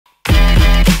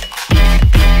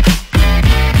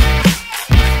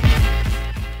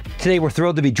Today, we're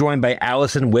thrilled to be joined by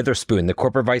Allyson Witherspoon, the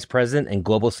Corporate Vice President and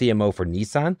Global CMO for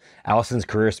Nissan. Allyson's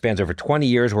career spans over 20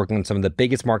 years working on some of the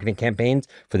biggest marketing campaigns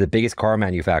for the biggest car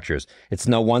manufacturers. It's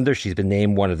no wonder she's been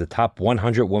named one of the top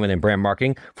 100 women in brand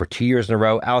marketing for 2 years in a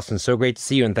row. Allyson, so great to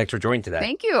see you, and thanks for joining today.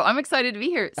 Thank you. I'm excited to be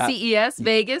here. CES,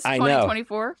 Vegas,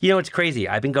 2024. You know, it's crazy.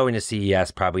 I've been going to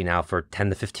CES probably now for 10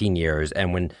 to 15 years,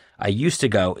 and when I used to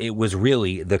go, it was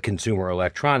really the consumer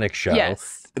electronics show.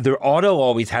 Yes. The auto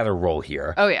always had a role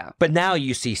here. Oh, yeah. But now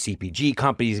you see CPG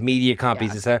companies, media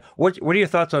companies, etc. What are your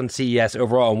thoughts on CES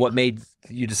overall, and what made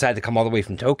you decide to come all the way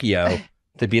from Tokyo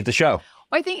to be at the show?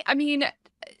 Well,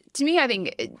 to me, I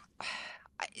think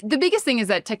the biggest thing is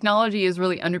that technology is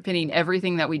really underpinning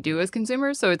everything that we do as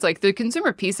consumers. So it's like the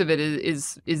consumer piece of it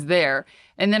is there.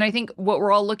 And then I think what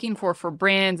we're all looking for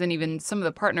brands and even some of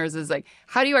the partners is like,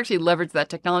 how do you actually leverage that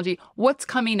technology? What's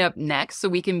coming up next so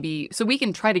we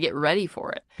can try to get ready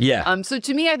for it? Yeah. So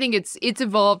to me, I think it's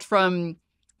evolved from,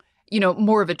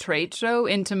 more of a trade show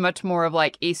into much more of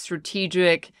like a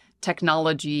strategic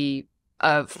technology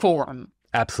forum.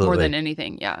 Absolutely. More than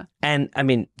anything, yeah. And I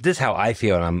mean, this is how I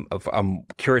feel, and I'm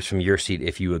curious from your seat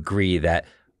if you agree that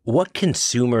what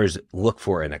consumers look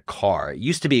for in a car. It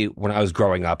used to be when I was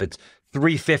growing up, it's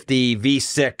 350,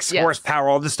 V6, horsepower,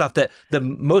 all this stuff that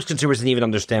most consumers didn't even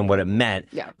understand what it meant.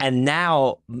 Yeah. And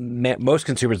now most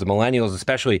consumers, the millennials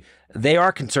especially, they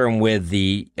are concerned with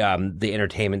the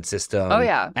entertainment system. Oh,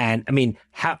 yeah. And I mean,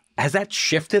 has that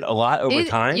shifted a lot over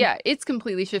time? Yeah, it's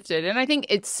completely shifted. And I think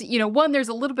it's, one, there's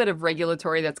a little bit of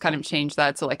regulatory that's kind of changed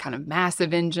that. So like kind of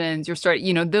massive engines,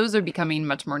 those are becoming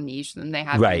much more niche than they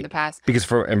have been in the past. Because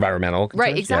for environmental concerns?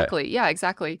 Right, exactly. Yeah,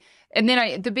 exactly. And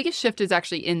then the biggest shift is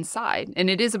actually inside, and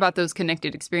it is about those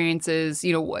connected experiences.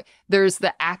 There's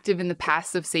the active and the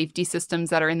passive safety systems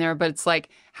that are in there, but it's like,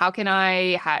 how can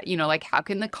how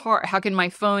can my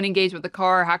phone engage with the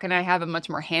car? How can I have a much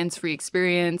more hands-free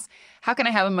experience? How can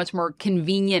I have a much more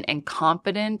convenient and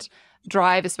confident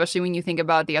drive, especially when you think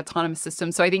about the autonomous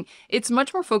system? So I think it's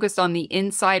much more focused on the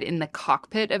inside in the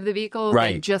cockpit of the vehicle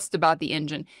than just about the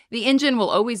engine. The engine will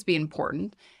always be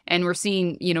important, and we're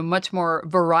seeing, much more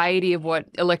variety of what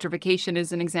electrification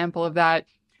is an example of that.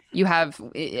 You have,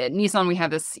 at Nissan, we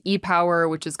have this e-Power,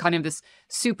 which is kind of this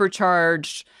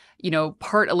supercharged,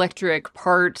 part electric,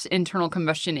 part internal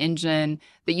combustion engine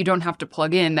that you don't have to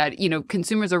plug in, that,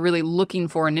 consumers are really looking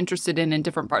for and interested in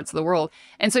different parts of the world.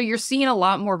 And so you're seeing a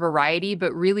lot more variety,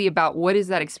 but really about what is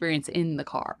that experience in the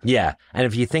car. Yeah. And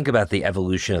if you think about the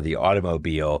evolution of the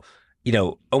automobile,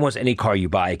 almost any car you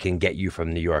buy can get you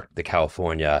from New York to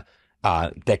California.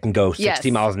 That can go 60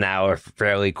 miles an hour,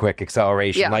 fairly quick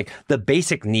acceleration. Yeah. Like the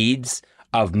basic needs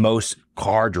of most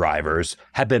car drivers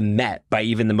have been met by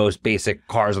even the most basic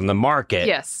cars on the market.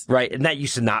 Yes. Right. And that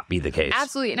used to not be the case.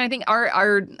 Absolutely. And I think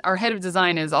our head of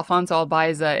design is Alfonso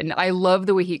Albaiza, and I love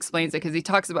the way he explains it because he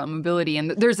talks about mobility.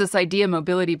 And there's this idea of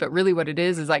mobility, but really what it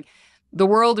is like the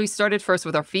world, we started first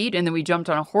with our feet, and then we jumped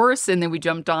on a horse, and then we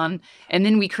jumped on, and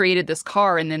then we created this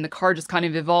car, and then the car just kind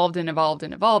of evolved and evolved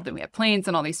and evolved, and we have planes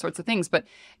and all these sorts of things. But,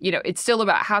 it's still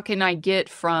about how can I get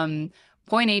from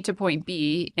point A to point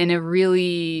B in a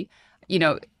really,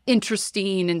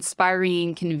 interesting,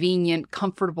 inspiring, convenient,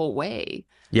 comfortable way.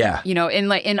 Yeah.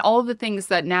 And all of the things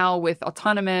that now with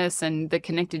autonomous and the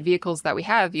connected vehicles that we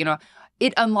have,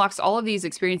 it unlocks all of these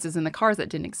experiences in the cars that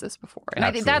didn't exist before. And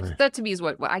Absolutely. I think that to me is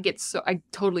what I get I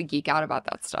totally geek out about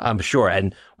that stuff. I'm sure.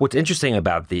 And what's interesting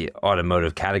about the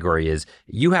automotive category is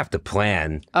you have to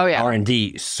plan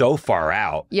R&D so far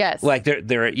out. Yes. Like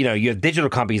you have digital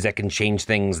companies that can change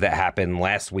things that happened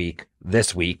last week,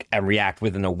 this week, and react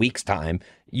within a week's time.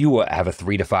 You have a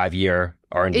 3 to 5 year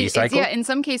R&D cycle? Yeah, in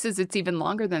some cases, it's even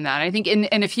longer than that. I think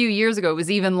in a few years ago, it was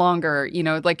even longer.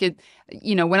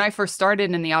 When I first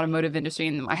started in the automotive industry,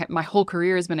 and my whole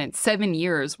career has been in 7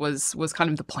 years, was kind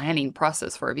of the planning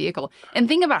process for a vehicle. And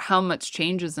think about how much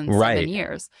changes in 7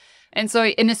 years. And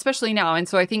especially now. And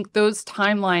so I think those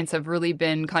timelines have really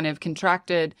been kind of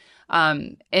contracted.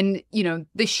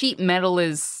 The sheet metal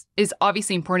is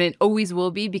obviously important. It always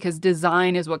will be, because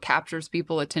design is what captures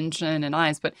people's attention and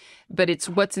eyes. But it's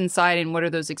what's inside and what are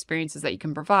those experiences that you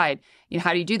can provide.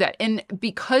 How do you do that? And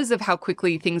because of how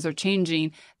quickly things are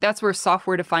changing, that's where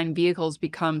software-defined vehicles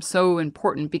become so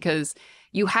important, because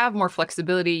you have more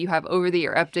flexibility, you have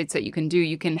over-the-air updates that you can do,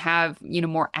 you can have,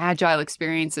 more agile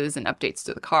experiences and updates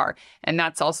to the car. And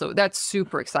that's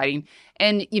super exciting.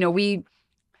 And,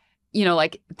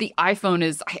 like the iPhone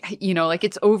is,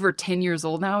 it's over 10 years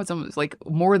old now. It's almost like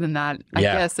more than that, I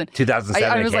guess. And 2007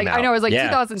 I was like,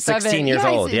 2007. 16 years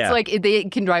old. It's like they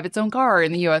can drive its own car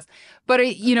in the US. But,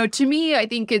 to me, I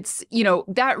think it's,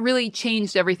 that really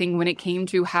changed everything when it came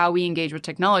to how we engage with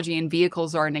technology, and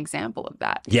vehicles are an example of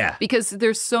that. Yeah. Because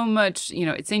there's so much,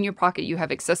 it's in your pocket, you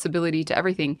have accessibility to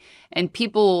everything, and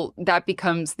people, that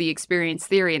becomes the experience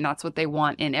theory, and that's what they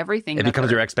want in everything. It becomes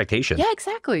your expectation. Yeah,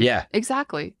 exactly. Yeah.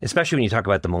 Exactly. Especially when you talk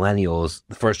about the millennials,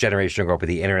 the first generation grew up with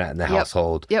the internet in the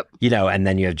household. Yep. And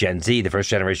then you have Gen Z, the first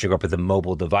generation grew up with a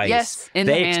mobile device. Yes.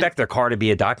 They expect their car to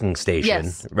be a docking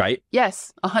station, right?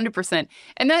 Yes, 100%.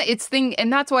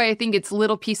 And that's why I think it's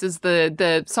little pieces.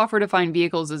 The software-defined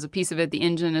vehicles is a piece of it. The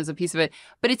engine is a piece of it.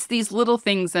 But it's these little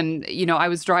things. And, I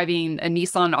was driving a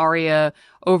Nissan Aria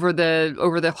over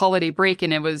the holiday break,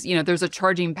 and it was, there's a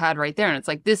charging pad right there. And it's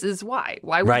like, this is why.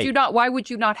 Why would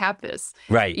you not have this?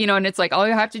 Right. And it's like, all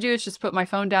you have to do is just put my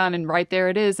phone down, and right there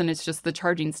it is. And it's just the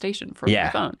charging station for my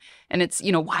phone. And it's,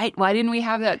 why didn't we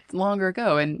have that longer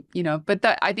ago? And, but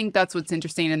I think that's what's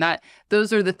interesting. And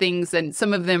those are the things, and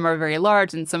some of them are very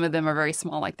large and some of them are very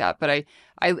small like that. But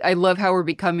I love how we're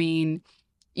becoming,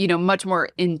 much more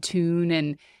in tune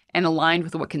and aligned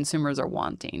with what consumers are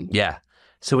wanting. Yeah.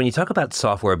 So when you talk about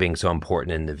software being so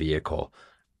important in the vehicle,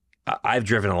 I've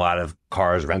driven a lot of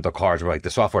cars, rental cars, where like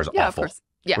the software is awful. Of course.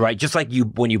 Yeah. Right. Just like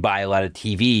when you buy a lot of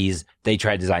TVs, they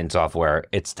try to design software.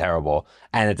 It's terrible.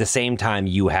 And at the same time,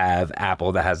 you have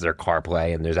Apple that has their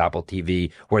CarPlay, and there's Apple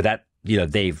TV where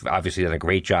they've obviously done a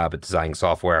great job at designing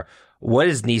software. What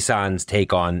is Nissan's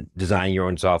take on designing your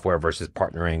own software versus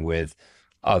partnering with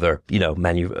other,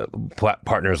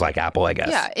 partners like Apple, I guess?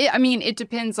 Yeah, it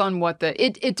depends on what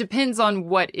it depends on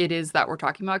what it is that we're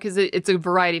talking about, because it's a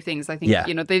variety of things. I think,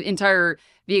 the entire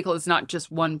vehicle is not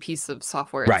just one piece of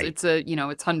software. It's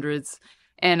it's hundreds.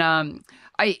 And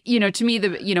to me,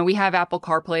 we have Apple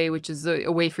CarPlay, which is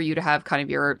a way for you to have kind of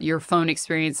your phone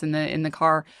experience in the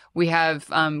car. We have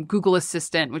Google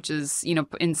Assistant, which is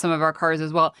in some of our cars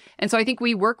as well. And so I think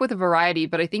we work with a variety,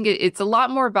 but I think it's a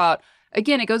lot more about,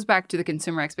 again, it goes back to the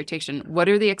consumer expectation. What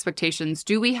are the expectations?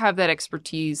 Do we have that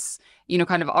expertise,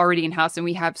 kind of already in-house? And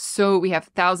we have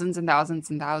thousands and thousands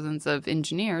and thousands of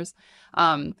engineers.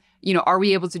 Are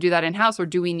we able to do that in-house, or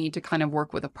do we need to kind of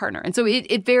work with a partner? And so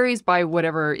it varies by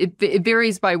whatever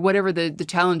the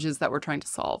challenges that we're trying to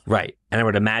solve. Right. And I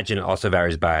would imagine it also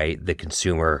varies by the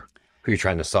consumer who you're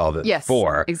trying to solve it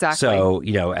for. Exactly. So,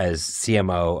 as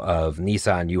CMO of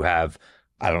Nissan, you have,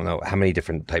 I don't know, how many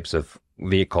different types of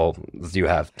vehicle do you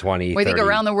have? 20, well, I think 30?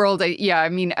 around the world,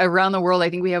 around the world, I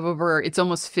think we have it's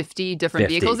almost 50 different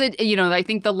vehicles. I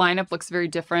think the lineup looks very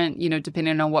different,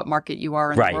 depending on what market you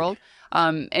are in the world.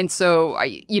 And so,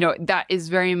 that is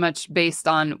very much based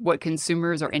on what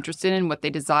consumers are interested in, what they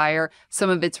desire.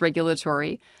 Some of it's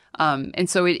regulatory. And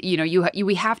so,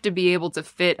 we have to be able to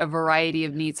fit a variety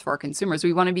of needs for our consumers.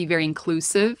 We want to be very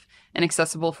inclusive and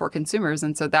accessible for consumers.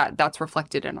 And so that's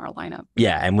reflected in our lineup.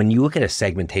 Yeah. And when you look at a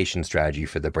segmentation strategy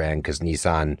for the brand, because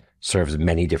Nissan serves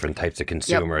many different types of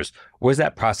consumers, what does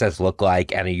that process look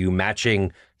like? And are you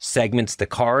matching segments to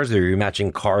cars, or are you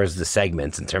matching cars to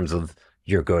segments in terms of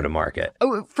your go-to-market?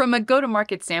 Oh, from a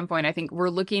go-to-market standpoint, I think we're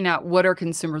looking at what are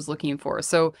consumers looking for.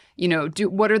 So,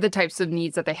 what are the types of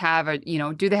needs that they have?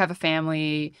 Do they have a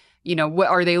family? What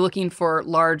are they looking for?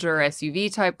 Larger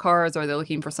SUV type cars? Or are they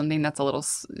looking for something that's a little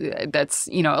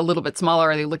bit smaller?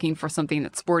 Are they looking for something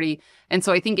that's sporty? And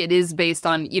so I think it is based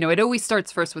on, it always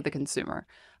starts first with the consumer.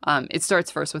 It starts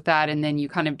first with that, and then you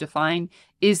kind of define,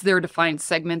 is there a defined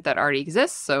segment that already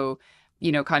exists? So,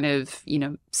 C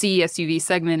SUV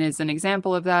segment is an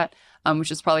example of that, which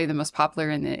is probably the most popular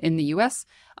in the US.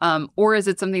 Or is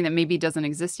it something that maybe doesn't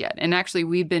exist yet? And actually,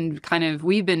 we've been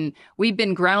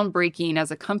groundbreaking as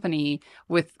a company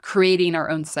with creating our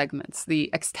own segments.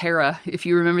 The Xterra, if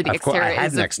you remember, the Xterra I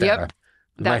had an Xterra. Yep.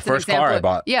 My first car I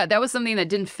bought. Yeah, that was something that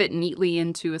didn't fit neatly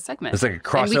into a segment. It's like a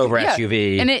crossover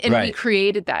SUV. And we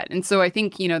created that. And so I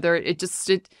think,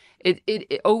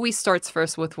 it always starts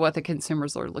first with what the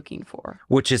consumers are looking for.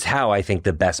 Which is how I think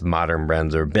the best modern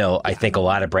brands are built. I think a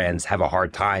lot of brands have a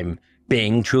hard time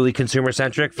being truly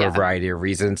consumer-centric for a variety of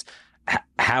reasons.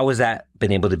 How has that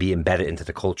been able to be embedded into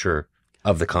the culture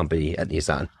of the company at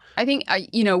Nissan? I think,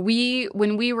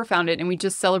 when we were founded, and we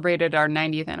just celebrated our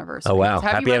 90th anniversary. Oh, wow. So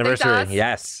happy anniversary.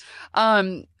 Yes.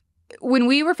 When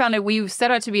we were founded, we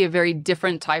set out to be a very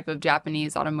different type of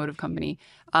Japanese automotive company.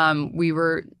 We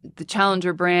were the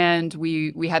challenger brand.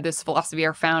 We had this philosophy.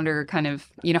 Our founder kind of,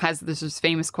 has this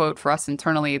famous quote for us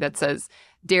internally that says,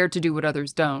 "Dare to do what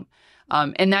others don't."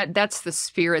 And that's the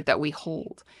spirit that we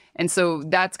hold. And so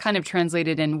that's kind of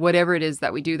translated in whatever it is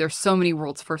that we do. There's so many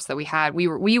world's firsts that we had. We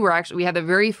had the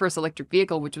very first electric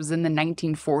vehicle, which was in the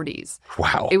 1940s.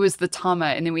 Wow. It was the Tama.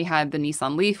 And then we had the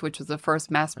Nissan Leaf, which was the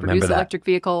first mass-produced electric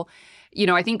vehicle.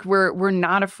 I think we're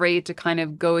not afraid to kind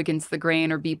of go against the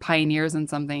grain or be pioneers in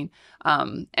something.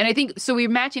 And I think so we're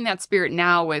matching that spirit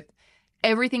now with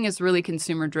everything is really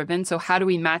consumer driven. So how do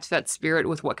we match that spirit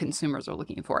with what consumers are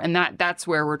looking for? And that's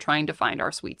where we're trying to find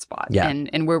our sweet spot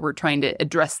and where we're trying to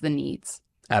address the needs.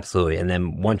 Absolutely. And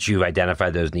then once you've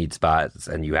identified those need spots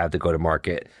and you have to go to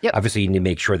market, obviously you need to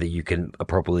make sure that you can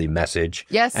appropriately message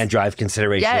and drive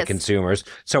consideration of consumers.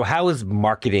 So how has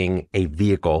marketing a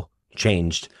vehicle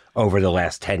changed over the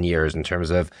last 10 years in terms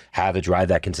of how to drive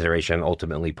that consideration and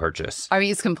ultimately purchase? I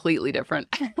mean, it's completely different.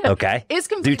 Okay. It's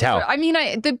completely Do tell. different. I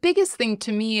mean, the biggest thing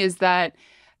to me is that,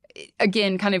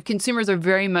 again, kind of consumers are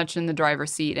very much in the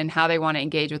driver's seat and how they want to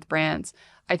engage with brands.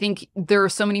 I think there are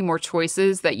so many more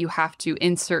choices that you have to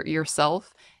insert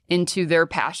yourself into their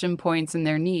passion points and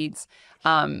their needs.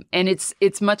 And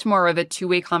it's much more of a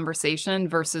two-way conversation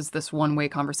versus this one-way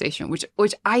conversation,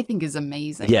 which I think is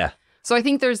amazing. Yeah. So I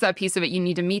think there's that piece of it. You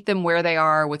need to meet them where they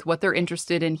are with what they're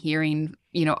interested in hearing,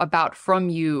 about from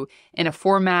you in a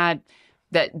format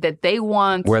that they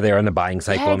want. Where they are in the buying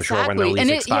cycle, Yeah, I'm sure, when the lease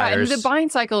expires. Yeah, and the buying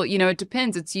cycle, it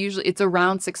depends. It's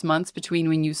around 6 months between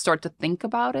when you start to think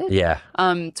about it,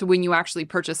 to when you actually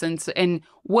purchase. And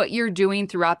what you're doing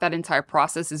throughout that entire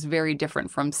process is very different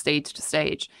from stage to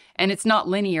stage. And it's not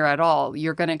linear at all.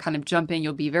 You're going to kind of jump in.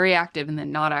 You'll be very active and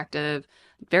then not active,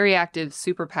 very active,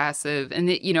 super passive, and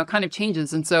it, kind of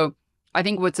changes. And so I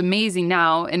think what's amazing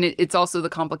now, and it's also the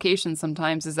complication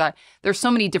sometimes, is that there's so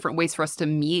many different ways for us to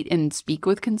meet and speak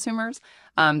with consumers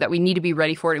that we need to be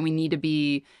ready for it. And we need to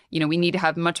be, we need to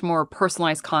have much more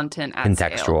personalized content at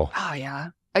contextual. Scale. Oh, yeah.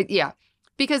 Yeah.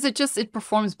 Because it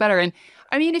performs better. And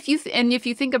I mean, if you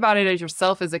think about it as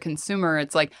yourself as a consumer,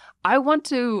 it's like,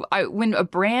 when a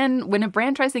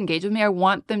brand tries to engage with me, I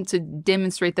want them to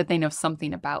demonstrate that they know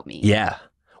something about me. Yeah.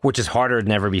 Which is harder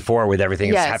than ever before with everything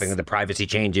that's happening with the privacy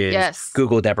changes,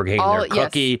 Google deprecating their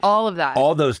cookie. All of that.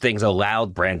 All those things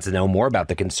allowed brands to know more about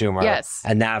the consumer. Yes.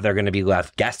 And now they're going to be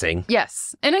left guessing.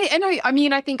 Yes. And I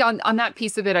mean, I think on that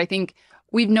piece of it, I think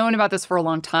we've known about this for a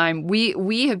long time.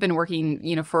 We have been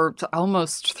working, for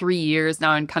almost 3 years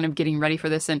now and kind of getting ready for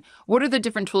this. And what are the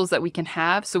different tools that we can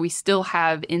have so we still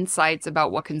have insights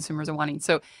about what consumers are wanting?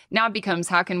 So now it becomes,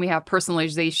 how can we have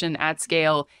personalization at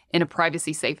scale in a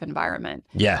privacy safe environment?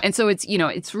 Yeah. And so it's,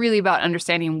 it's really about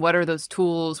understanding what are those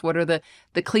tools, what are the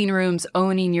clean rooms,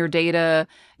 owning your data.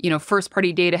 First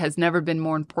party data has never been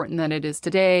more important than it is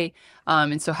today.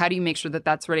 And so how do you make sure that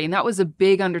that's ready? And that was a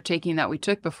big undertaking that we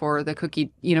took before the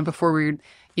cookie, before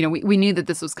we knew that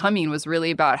this was coming, was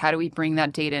really about how do we bring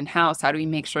that data in-house? How do we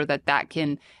make sure that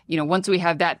can, once we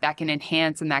have that can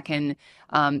enhance and that can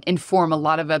inform a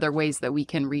lot of other ways that we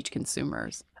can reach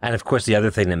consumers. And of course, the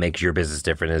other thing that makes your business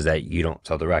different is that you don't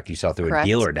sell direct, you sell through a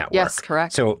dealer network. Yes,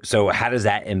 correct. So how does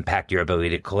that impact your ability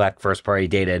to collect first party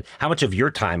data? And how much of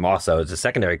your time also, as a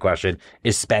secondary question,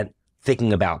 is spent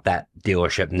thinking about that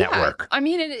dealership network? I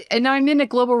mean, and I'm in a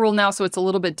global role now, so it's a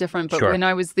little bit different. But when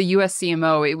I was the US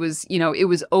CMO, it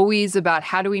was always about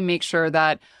how do we make sure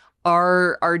that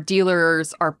our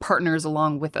dealers are partners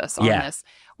along with us on this.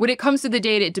 When it comes to the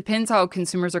data, it depends how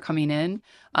consumers are coming in.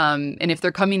 And if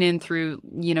they're coming in through,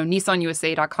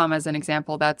 NissanUSA.com as an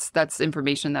example, that's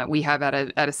information that we have at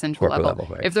a central level.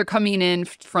 Right. If they're coming in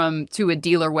to a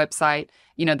dealer website,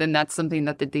 then that's something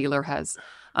that the dealer has.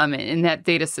 And that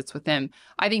data sits with them.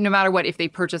 I think no matter what, if they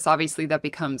purchase, obviously that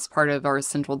becomes part of our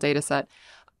central data set.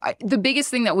 The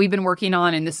biggest thing that we've been working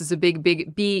on, and this is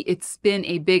it's been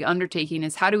a big undertaking,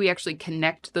 is how do we actually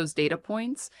connect those data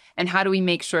points and how do we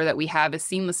make sure that we have a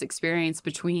seamless experience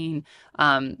between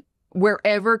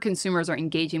wherever consumers are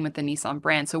engaging with the Nissan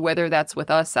brand. So whether that's with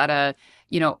us at an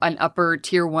upper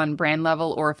tier 1 brand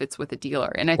level, or if it's with a dealer.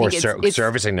 And I think it's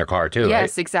servicing their car too.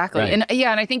 Yes, right? Exactly. Right. And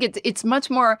I think it's much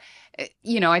more,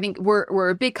 I think we're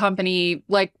a big company,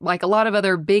 like a lot of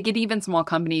other big and even small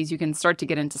companies, you can start to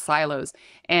get into silos.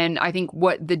 And I think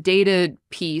what the data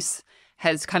piece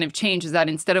has kind of changed is that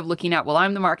instead of looking at, well,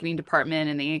 I'm the marketing department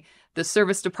and the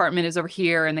service department is over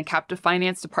here and the captive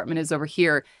finance department is over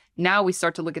here. Now we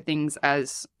start to look at things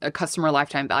as a customer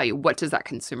lifetime value. What does that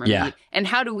consumer need? And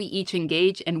how do we each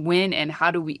engage and win? And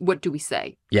what do we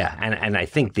say? Yeah. And I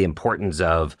think the importance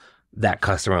of that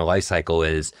customer life cycle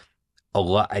is a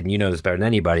lot, and you know this better than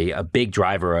anybody, a big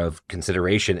driver of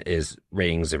consideration is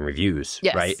ratings and reviews,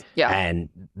 right? Yeah. And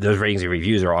those ratings and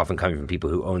reviews are often coming from people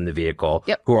who own the vehicle,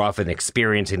 who are often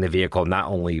experiencing the vehicle, not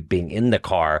only being in the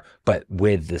car, but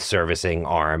with the servicing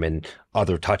arm and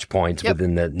other touch points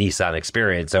within the Nissan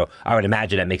experience. So I would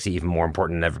imagine that makes it even more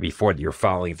important than ever before that you're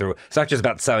following through. It's not just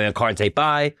about selling a car and say,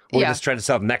 bye, we're just trying to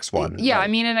sell the next one. Yeah, right? I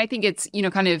mean, and I think it's,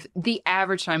 kind of the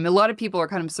average time. A lot of people are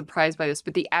kind of surprised by this,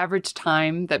 but the average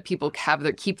time that people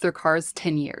keep their cars,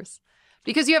 10 years.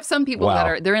 Because you have some people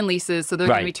that they're in leases, so they're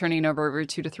going to be turning over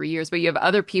 2 to 3 years. But you have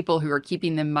other people who are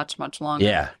keeping them much, much longer.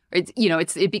 Yeah.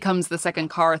 It becomes the second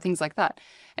car, things like that.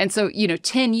 And so,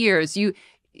 10 years,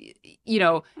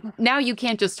 now you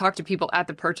can't just talk to people at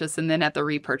the purchase and then at the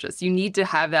repurchase. You need to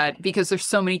have that because there's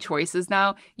so many choices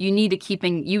now. You need to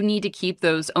keep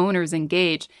those owners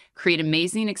engaged, create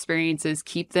amazing experiences,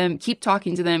 keep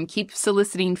talking to them, keep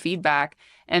soliciting feedback,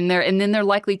 and then they're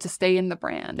likely to stay in the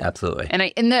brand. Absolutely.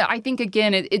 And I think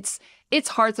again it's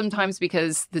hard sometimes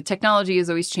because the technology is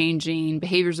always changing,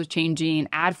 behaviors are changing,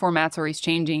 ad formats are always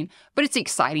changing, but it's the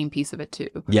exciting piece of it too.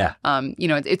 Yeah.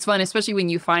 It's fun, especially when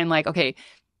you find like, okay,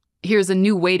 here's a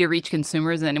new way to reach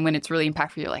consumers, and when it's really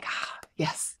impactful, you're like,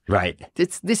 yes. Right.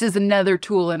 This is another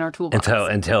tool in our toolbox.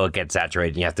 Until it gets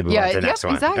saturated and you have to move on to the next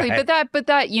one. Exactly. Right? But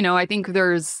that, I think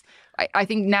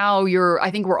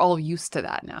I think we're all used to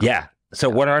that now. Yeah. So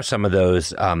what are some of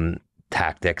those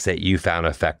tactics that you found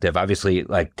effective? Obviously,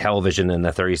 like television in the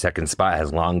 30-second spot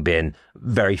has long been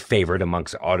very favored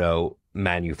amongst auto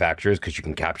manufacturers because you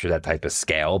can capture that type of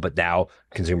scale, but now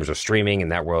consumers are streaming and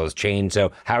that world has changed.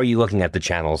 So how are you looking at the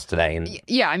channels today?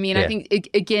 I think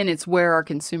again, it's where are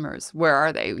consumers? Where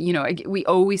are they? We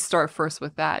always start first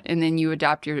with that, and then you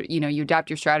adapt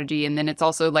your strategy, and then it's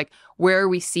also like, where are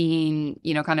we seeing,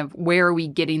 kind of where are we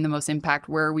getting the most impact?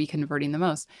 Where are we converting the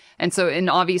most? And so, and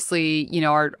obviously,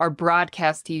 our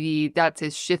broadcast TV, that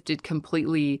has shifted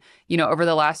completely, over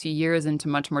the last few years into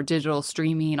much more digital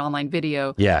streaming, online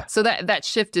video. Yeah. So that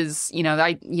shift is,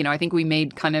 I think we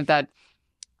made kind of that.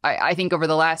 I think over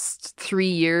the last 3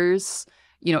 years,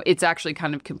 it's actually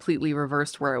kind of completely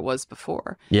reversed where it was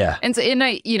before. Yeah. And so,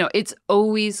 it's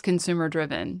always consumer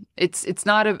driven. It's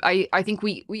not I think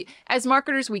we as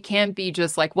marketers, we can't be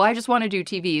just like, well, I just want to do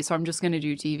TV, so I'm just going to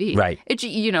do TV. Right.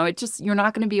 You're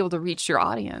not going to be able to reach your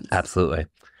audience. Absolutely.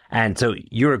 And so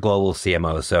you're a global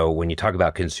CMO. So when you talk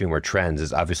about consumer trends,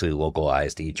 it's obviously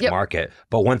localized to each market.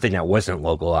 But one thing that wasn't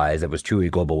localized, that was truly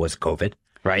global, was COVID.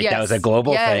 Right. Yes. That was a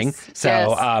global thing.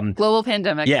 So global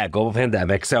pandemic. Yeah, global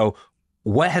pandemic. So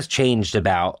what has changed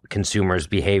about consumers'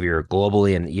 behavior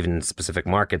globally and even in specific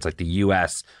markets like the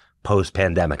US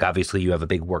post-pandemic? Obviously, you have a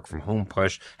big work from home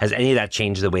push. Has any of that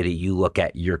changed the way that you look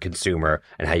at your consumer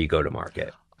and how you go to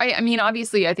market? I mean,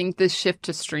 obviously, I think the shift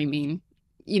to streaming,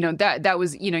 that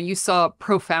was, you saw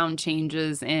profound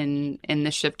changes in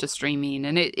the shift to streaming,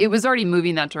 and it was already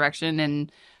moving that direction,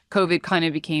 and COVID kind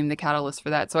of became the catalyst for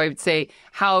that. So I would say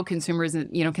how consumers,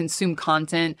 consume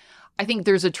content. I think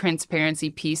there's a transparency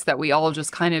piece that we all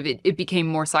just kind of, it became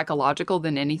more psychological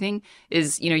than anything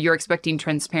is, you're expecting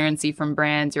transparency from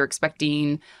brands. You're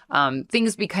expecting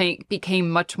things became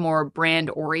much more brand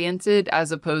oriented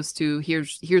as opposed to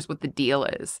here's what the deal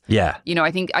is. Yeah.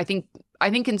 I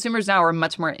think consumers now are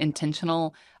much more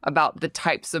intentional about the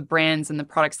types of brands and the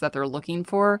products that they're looking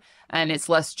for. And it's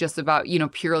less just about,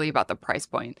 purely about the price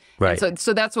point. Right. And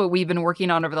so that's what we've been working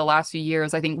on over the last few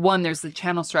years. I think one, there's the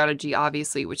channel strategy,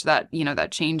 obviously, which that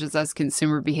changes as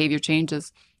consumer behavior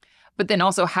changes. But then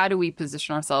also, how do we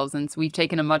position ourselves? And so we've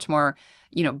taken a much more,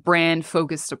 brand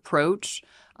focused approach,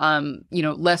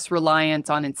 less reliant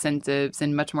on incentives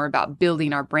and much more about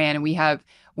building our brand. And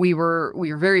we were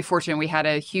very fortunate. We had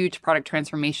a huge product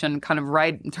transformation kind of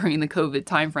right during the COVID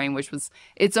timeframe, which was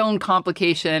its own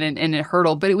complication and a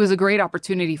hurdle. But it was a great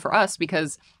opportunity for us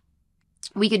because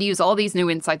we could use all these new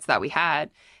insights that we had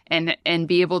and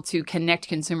be able to connect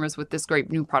consumers with this great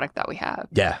new product that we have.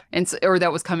 Yeah. Or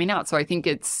that was coming out. So I think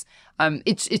it's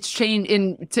changed.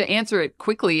 And to answer it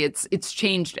quickly, it's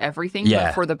changed everything,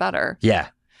 but for the better. Yeah.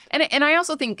 And I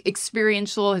also think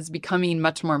experiential is becoming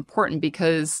much more important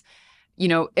because,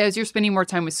 as you're spending more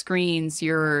time with screens,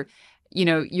 your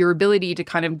ability to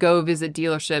kind of go visit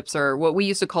dealerships, or what we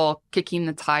used to call kicking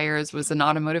the tires was an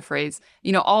automotive phrase,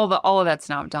 all of that's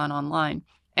now done online.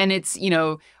 And it's,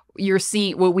 you're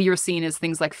seeing what we were seeing is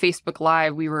things like Facebook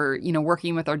Live. We were,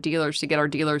 working with our dealers to get our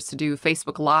dealers to do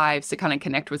Facebook Lives to kind of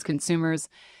connect with consumers.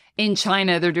 In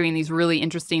China, they're doing these really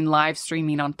interesting live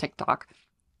streaming on TikTok.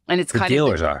 And it's kind of the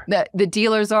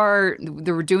dealers are,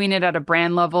 they were doing it at a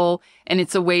brand level, and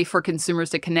it's a way for consumers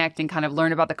to connect and kind of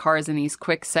learn about the cars in these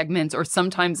quick segments, or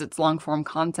sometimes it's long form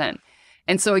content.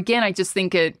 And so again, I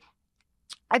think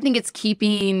it's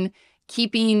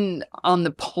keeping on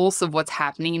the pulse of what's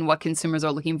happening, what consumers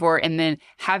are looking for, and then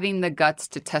having the guts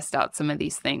to test out some of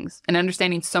these things and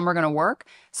understanding some are going to work,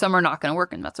 some are not going to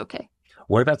work, and that's okay.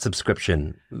 What about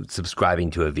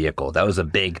subscribing to a vehicle? That was a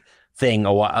big thing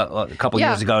a couple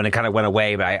years ago, and it kind of went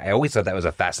away. But I always thought that was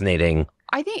a fascinating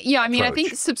I think, yeah, I mean, approach. I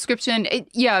think subscription,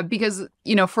 because,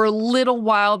 for a little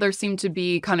while there seemed to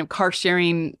be kind of car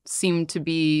sharing seemed to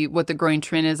be what the growing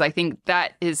trend is. I think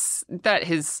that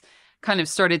has kind of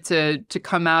started to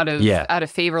come out of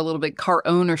favor a little bit. Car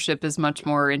ownership is much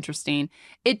more interesting.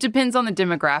 It depends on the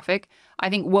demographic. I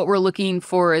think what we're looking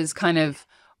for is kind of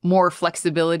more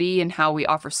flexibility in how we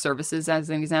offer services.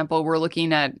 As an example, we're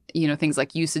looking at, things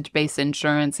like usage-based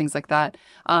insurance, things like that.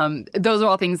 Those are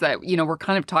all things that, we're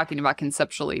kind of talking about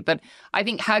conceptually. But I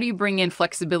think how do you bring in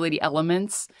flexibility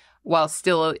elements while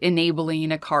still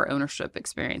enabling a car ownership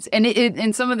experience?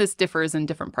 And some of this differs in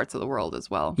different parts of the world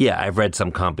as well. Yeah, I've read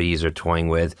some companies are toying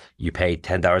with, you pay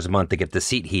 $10 a month to get the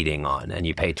seat heating on, and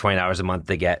you pay $20 a month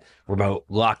to get remote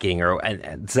locking,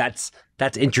 and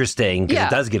that's interesting because it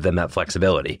does give them that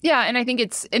flexibility. Yeah, and I think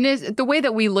it's the way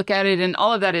that we look at it, and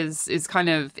all of that is kind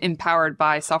of empowered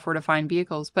by software-defined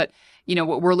vehicles. But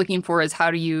what we're looking for is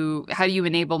how do you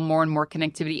enable more and more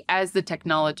connectivity as the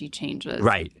technology changes.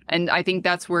 Right. And I think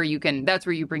that's where you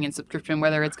bring in subscription,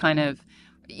 whether it's kind of,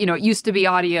 it used to be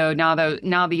audio. Now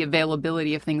the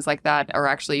availability of things like that are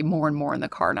actually more and more in the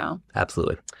car now.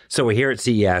 Absolutely. So we're here at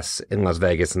CES in Las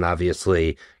Vegas, and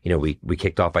obviously, we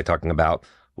kicked off by talking about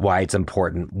why it's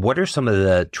important. What are some of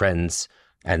the trends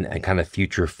and kind of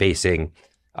future-facing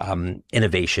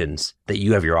innovations that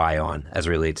you have your eye on as it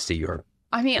relates to your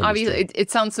obviously, it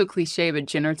sounds so cliche, but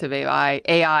generative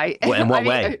AI. Well, in what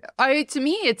way? To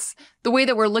me, it's the way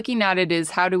that we're looking at it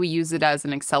is how do we use it as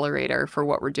an accelerator for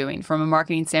what we're doing? From a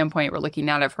marketing standpoint, we're looking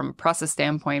at it from a process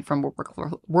standpoint, from a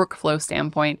workflow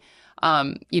standpoint.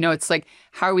 It's like,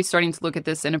 how are we starting to look at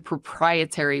this in a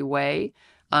proprietary way?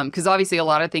 Because obviously a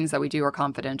lot of things that we do are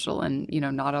confidential, and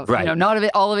not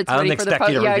all of it's ready for the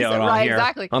podcast.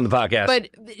 Exactly on the podcast.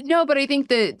 But I think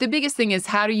the biggest thing is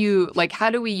how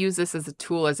do we use this as a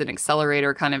tool, as an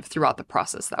accelerator, kind of throughout the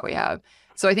process that we have.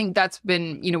 So I think that's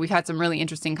been we've had some really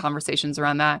interesting conversations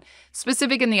around that.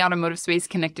 Specific in the automotive space,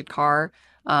 connected car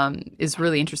is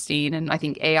really interesting, and I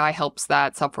think AI helps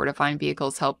that. Software-defined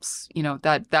vehicles helps.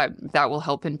 That will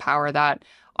help empower that.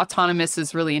 Autonomous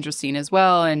is really interesting as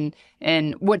well,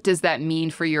 and what does that mean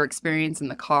for your experience in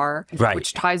the car? Right.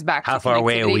 Which ties back to how far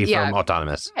away are we from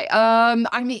autonomous? Right.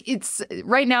 It's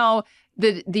right now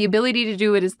the ability to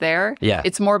do it is there. Yeah.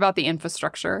 It's more about the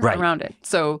infrastructure around it.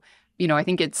 So I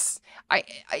think it's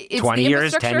 20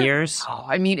 years, 10 years. Oh,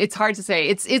 it's hard to say.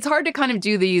 It's hard to kind of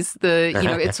do these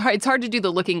it's hard to do the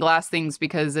looking glass things,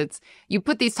 because you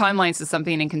put these timelines to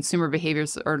something and consumer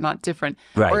behaviors are not different,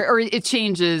 right. or it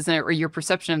changes, or your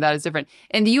perception of that is different.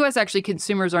 In the U.S., actually,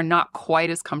 consumers are not quite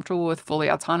as comfortable with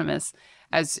fully autonomous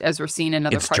as we're seeing in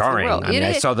other parts jarring. of the world.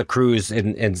 I saw the cruise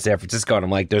in San Francisco, and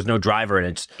I'm like, there's no driver, and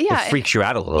it freaks you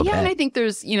out a little bit. Yeah, and I think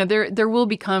there's, there will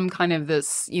become kind of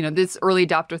this, this early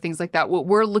adopter, things like that. What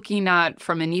we're looking at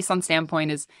from a Nissan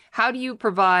standpoint is how do you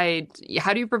provide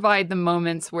the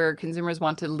moments where consumers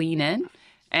want to lean in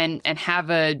and have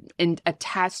an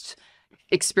attached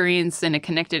experience and a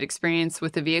connected experience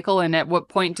with the vehicle, and at what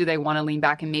point do they want to lean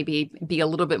back and maybe be a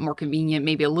little bit more convenient,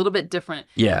 maybe a little bit different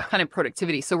kind of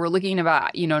productivity. So we're looking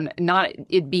about, not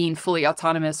it being fully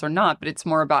autonomous or not, but it's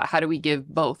more about how do we give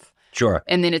both. Sure.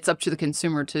 And then it's up to the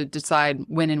consumer to decide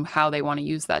when and how they want to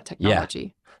use that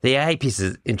technology. Yeah. The AI piece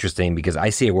is interesting because I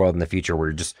see a world in the future where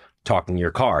you're just talking to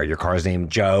your car. Your car's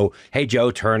named Joe. Hey,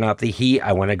 Joe, turn up the heat.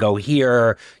 I want to go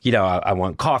here. I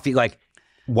want coffee. Like,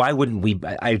 why wouldn't we?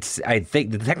 I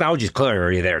think the technology is clearly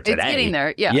already there today. It's getting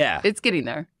there. Yeah. It's getting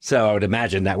there. So I would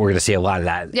imagine that we're going to see a lot of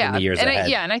that in the years ahead.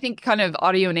 And I think kind of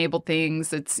audio-enabled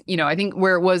things, it's, I think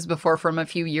where it was before from a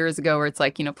few years ago where it's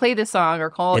like, play this song or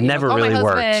call, it never call really my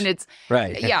husband. worked. It's,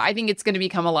 right. Yeah, I think it's going to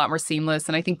become a lot more seamless.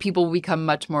 And I think people will become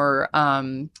much more,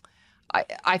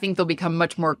 I think they'll become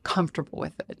much more comfortable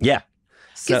with it. Yeah.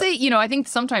 Because I think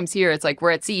sometimes here it's like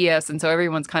we're at CES, and so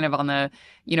everyone's kind of on the,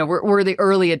 we're the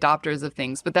early adopters of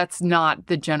things, but that's not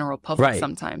the general public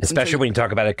sometimes. Especially when you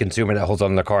talk about a consumer that holds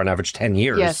on to the car on average 10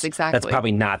 years. Yes, exactly. That's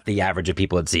probably not the average of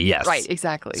people at CES. Right,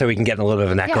 exactly. So we can get in a little bit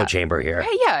of an echo chamber here.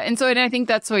 Yeah, and I think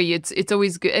that's why it's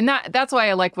always good, and that's why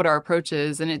I like what our approach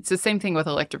is, and it's the same thing with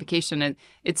electrification, and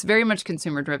it's very much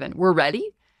consumer driven. We're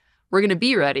ready. We're going to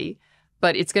be ready.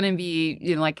 But it's going to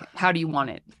be, like, how do you want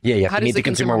it? Yeah, you have to meet the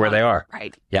consumer where they are.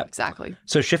 Right. Yeah, exactly.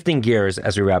 So shifting gears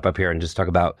as we wrap up here and just talk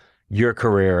about your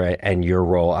career and your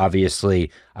role. Obviously,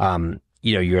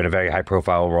 you're in a very high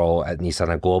profile role at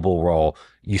Nissan, a global role.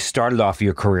 You started off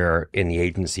your career in the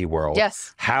agency world.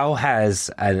 Yes. How has,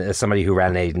 as somebody who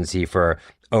ran an agency for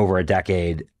over a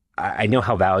decade, I know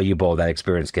how valuable that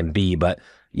experience can be, but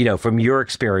from your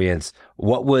experience,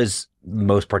 what was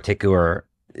most particular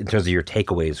in terms of your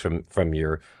takeaways from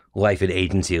your life at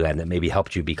agency land that maybe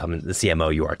helped you become the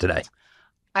CMO you are today?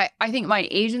 I think my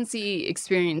agency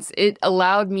experience, it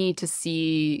allowed me to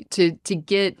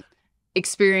get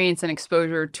experience and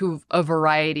exposure to a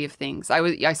variety of things.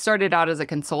 I started out as a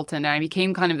consultant, and I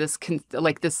became kind of this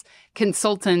this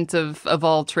consultant of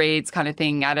all trades kind of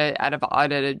thing at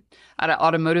an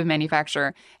automotive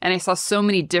manufacturer. And I saw so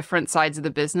many different sides of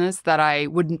the business that I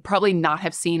would probably not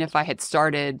have seen if I had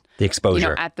started the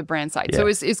exposure at the brand side. Yeah. So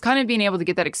it's kind of being able to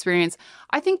get that experience.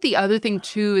 I think the other thing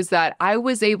too is that I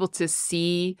was able to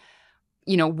see,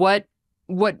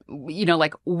 what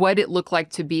it looked like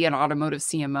to be an automotive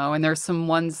CMO. And there's some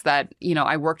ones that,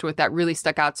 I worked with that really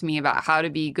stuck out to me about how to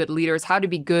be good leaders, how to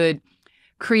be good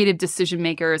creative decision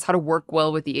makers, how to work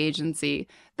well with the agency.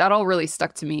 That all really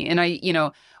stuck to me. And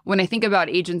when I think about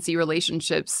agency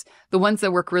relationships, the ones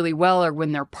that work really well are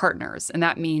when they're partners. And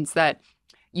that means that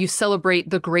you celebrate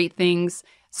the great things.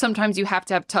 Sometimes you have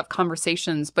to have tough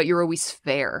conversations, but you're always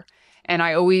fair. And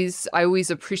I always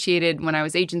appreciated when I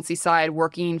was agency side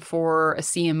working for a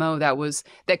CMO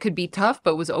that could be tough,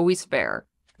 but was always fair.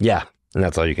 Yeah. And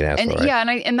that's all you can ask for, right? Yeah,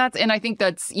 and I think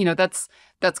that's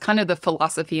kind of the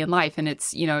philosophy in life. And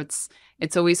it's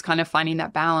always kind of finding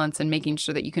that balance and making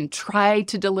sure that you can try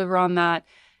to deliver on that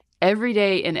every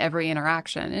day in every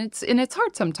interaction. And it's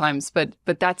hard sometimes, but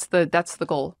that's the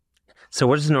goal. So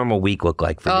what does a normal week look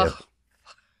like for you?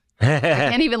 I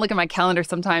can't even look at my calendar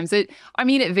sometimes. It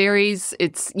varies.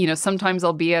 It's, sometimes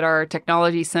I'll be at our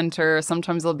technology center.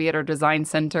 Sometimes I'll be at our design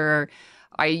center.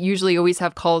 I usually always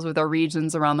have calls with our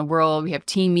regions around the world. We have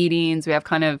team meetings. We have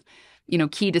kind of,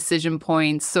 key decision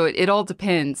points. So it all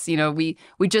depends. We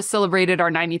just celebrated our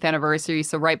 90th anniversary.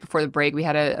 So right before the break, we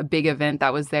had a big event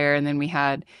that was there. And then we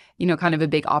had, kind of a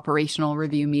big operational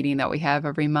review meeting that we have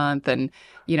every month. And,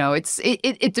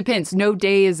 it depends. No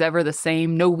day is ever the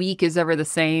same. No week is ever the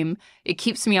same. It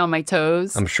keeps me on my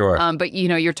toes. I'm sure. But,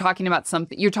 you're talking about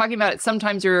something. You're talking about it.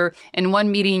 Sometimes you're in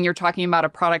one meeting, you're talking about a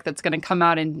product that's going to come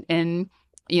out in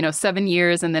 7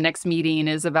 years, and the next meeting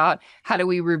is about how do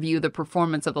we review the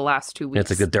performance of the last 2 weeks. It's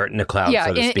like the dirt in the cloud,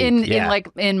 so to speak.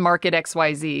 In market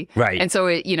XYZ. Right. And so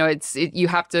you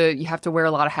have to wear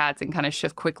a lot of hats and kind of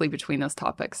shift quickly between those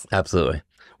topics. Absolutely.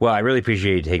 Well, I really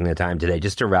appreciate you taking the time today.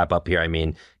 Just to wrap up here,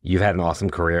 you've had an awesome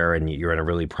career and you're in a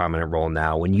really prominent role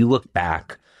now. When you look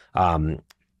back, and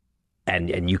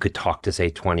you could talk to, say,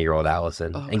 20-year-old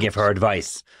Allyson and give her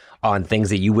advice on things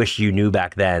that you wish you knew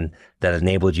back then that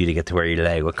enabled you to get to where you're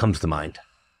today, what comes to mind?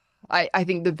 I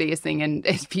think the biggest thing, and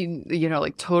if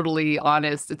totally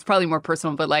honest, it's probably more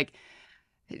personal, but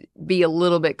be a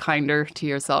little bit kinder to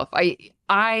yourself.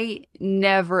 I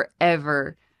never,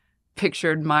 ever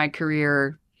pictured my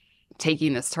career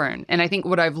taking this turn. And I think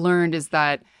what I've learned is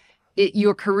that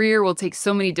your career will take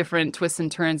so many different twists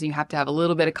and turns, and you have to have a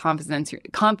little bit of confidence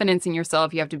in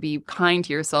yourself. You have to be kind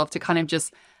to yourself to kind of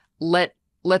just let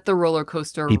the roller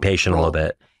coaster be patient roll. A little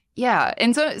bit. Yeah.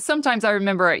 And so sometimes I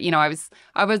remember, I was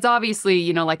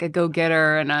obviously, like a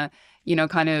go-getter and I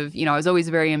was always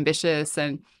very ambitious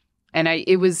and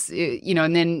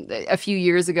then a few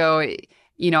years ago,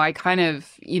 I kind of,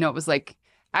 it was like,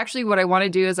 actually what I want to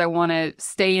do is I want to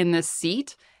stay in this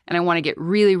seat and I want to get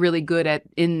really, really good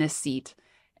in this seat.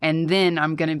 And then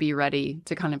I'm going to be ready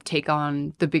to kind of take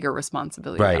on the bigger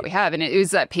responsibility that we have. And it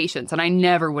was that patience. And I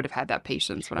never would have had that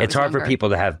patience when I was It's hard younger. for people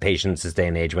to have patience this day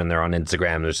and age when they're on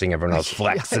Instagram. They're seeing everyone else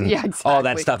flex and exactly. all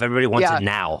that stuff. Everybody wants it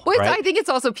now. Well, right? I think it's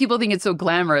also people think it's so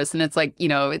glamorous. And it's like,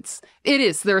 it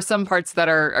is. There are some parts that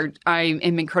I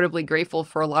am incredibly grateful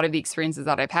for a lot of the experiences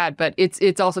that I've had. But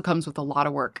it also comes with a lot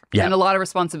of work and a lot of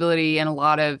responsibility and a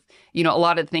lot of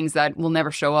things that will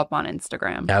never show up on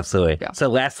Instagram. Absolutely. Yeah. So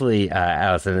lastly,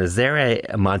 Allyson, is there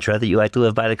a mantra that you like to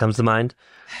live by that comes to mind?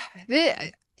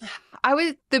 The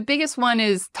biggest one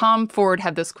is Tom Ford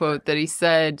had this quote that he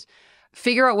said,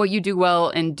 figure out what you do well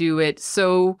and do it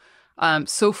so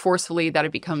forcefully that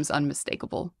it becomes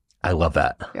unmistakable. I love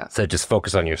that. Yeah. So just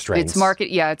focus on your strengths.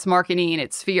 It's marketing.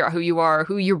 It's figure out who you are,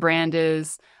 who your brand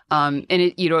is. And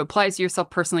it applies to yourself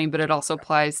personally, but it also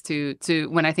applies to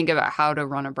when I think about how to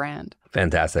run a brand.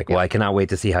 Fantastic. Yeah. Well, I cannot wait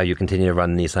to see how you continue to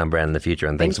run the Nissan brand in the future.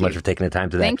 And thanks so much for taking the time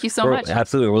today. Thank you so much.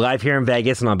 Absolutely. We're live here in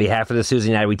Vegas. And on behalf of the Suzy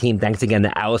and Natalie team, thanks again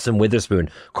to Allyson Witherspoon,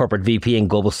 Corporate VP and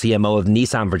Global CMO of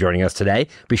Nissan, for joining us today.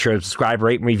 Be sure to subscribe,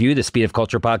 rate, and review the Speed of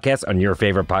Culture podcast on your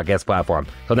favorite podcast platform.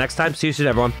 Till next time, see you soon,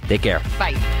 everyone. Take care.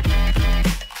 Bye.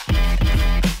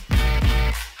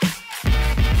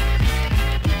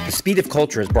 The Speed of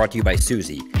Culture is brought to you by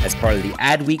Suzy as part of the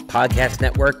Adweek Podcast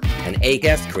Network and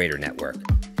Acast Creator Network.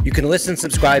 You can listen and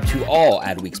subscribe to all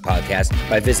Adweek's podcasts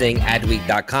by visiting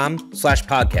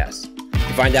adweek.com/podcasts.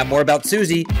 To find out more about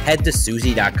Suzy, head to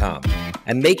Suzy.com.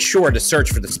 And make sure to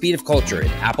search for The Speed of Culture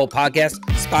in Apple Podcasts,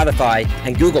 Spotify,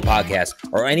 and Google Podcasts,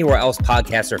 or anywhere else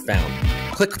podcasts are found.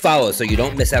 Click follow so you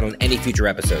don't miss out on any future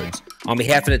episodes. On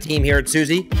behalf of the team here at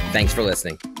Suzy, thanks for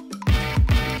listening.